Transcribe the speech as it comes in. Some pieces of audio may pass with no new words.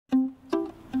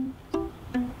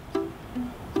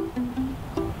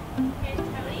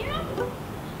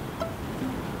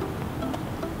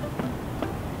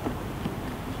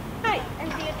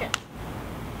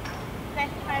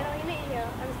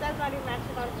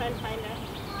fun, kinda.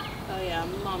 Oh yeah,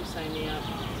 Mom signed me up.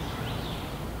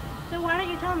 So why don't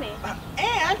you tell me?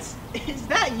 Aunt, is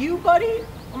that you, buddy?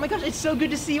 Oh my gosh, it's so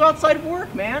good to see you outside of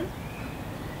work, man.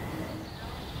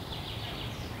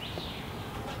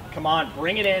 Come on,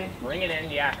 bring it in,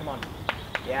 yeah, come on.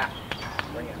 Yeah,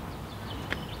 bring it.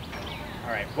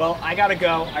 All right, well, I gotta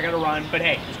go, I gotta run, but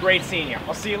hey, it's great seeing you.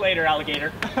 I'll see you later,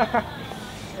 alligator.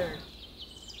 Sure.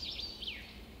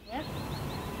 Yeah?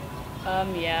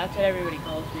 Yeah, that's what everybody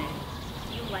calls me.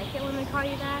 Do you like it when they call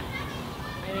you that?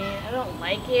 I mean, I don't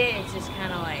like it, it's just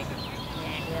kind of like,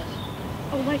 yeah, I guess.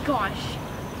 Oh my gosh.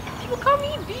 People call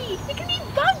me B. They can be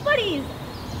bug buddies.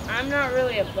 I'm not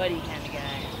really a buddy kind of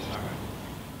guy.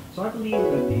 So I believe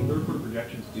that the third quarter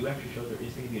projections do actually show there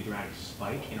is going to be a dramatic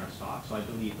spike in our stock. So I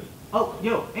believe that. Oh,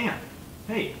 yo, Aunt.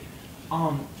 Hey.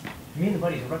 Me and the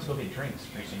buddies are about to go get drinks.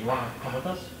 So you want to come with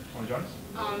us? Want to join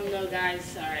us? No guys,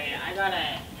 sorry. I gotta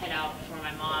head out before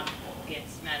my mom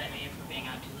gets mad at me for being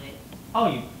out too late. Oh,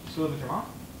 you still live with your mom?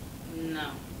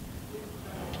 No.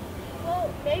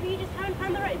 Well, maybe you just haven't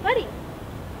found the right buddy.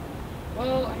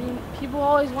 Well, I mean, people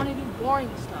always want to do boring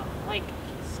stuff, like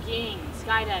skiing,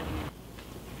 skydiving.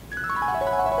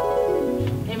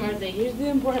 Hey Martha, here's the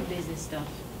important business stuff.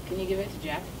 Can you give it to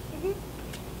Jack? Mm-hmm.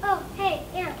 Oh, hey,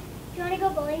 Aunt. Do you want to go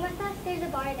bowling with us? There's a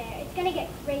bar there. It's gonna get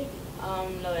crazy.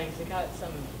 No thanks. I got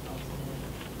some else to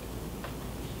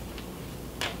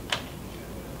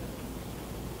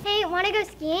do. Hey, want to go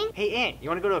skiing? Hey, Aunt, you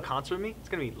want to go to a concert with me? It's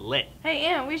gonna be lit. Hey,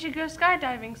 Aunt, we should go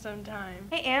skydiving sometime.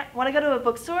 Hey, Aunt, want to go to a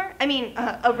bookstore? I mean,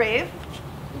 a rave?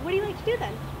 What do you like to do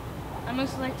then? I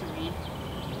mostly like to read.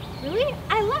 Really?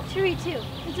 I love to read too.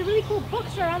 There's a really cool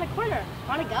bookstore around the corner.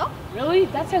 Want to go? Really?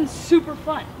 That sounds super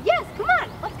fun. Yes, come on,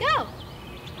 let's go.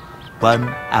 1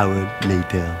 hour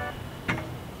later.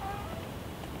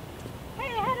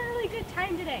 Hey, I had a really good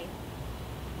time today.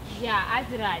 Yeah, as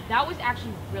did I. That was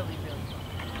actually really, really fun.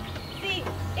 See,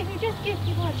 if you just give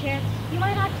people a chance, you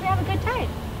might actually have a good time.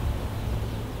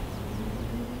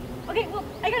 Okay, well,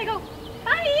 I gotta go.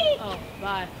 Bye! Oh,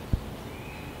 bye.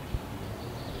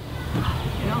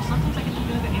 You know, sometimes I get the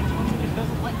feeling that Aunt just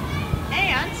doesn't like me.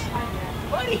 Aunt?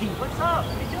 Buddy, what's up?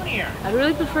 What are you doing here? I'd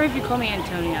really prefer if you call me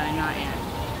Antonia and not Aunt.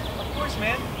 Of course,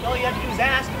 man. All you have to do is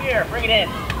ask. Come here, bring it in.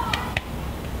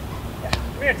 Yeah,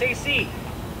 come here, take a seat.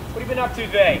 What have you been up to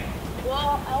today?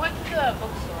 Well, I went to the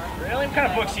bookstore. Really? What kind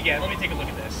of books you get? Let me take a look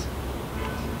at this.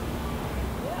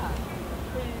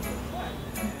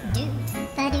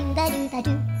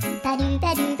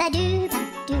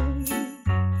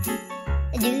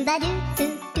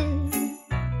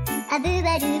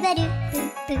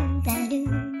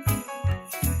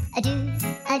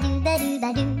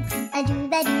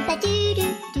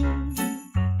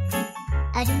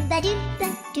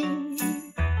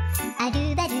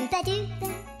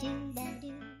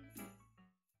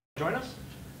 Join us?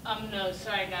 No,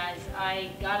 sorry guys. I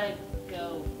gotta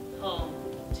go home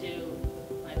to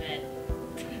my bed.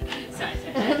 sorry.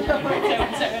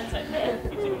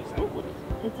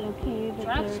 It's okay, but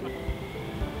Traps?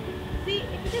 see,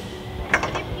 if you just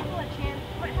give people a chance,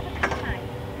 you might have a good time.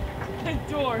 The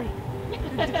door.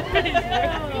 Let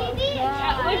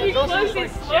me close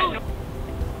it slowly.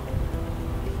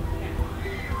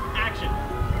 Action.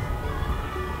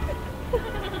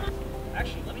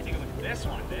 Actually, let me take a look at this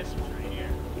one right here.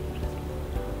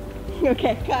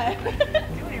 Okay, cut. What are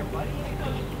you doing here, buddy?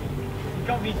 You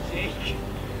call me Jake.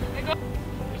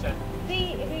 What's that?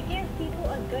 See, if you give people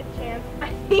a good chance,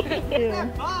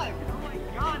 Bug! Oh my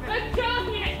god!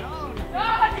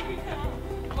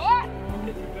 What?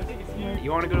 You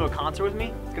want to go to a concert with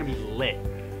me? It's gonna be lit.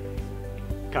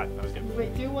 Cut. That was good.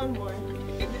 Wait, do one more.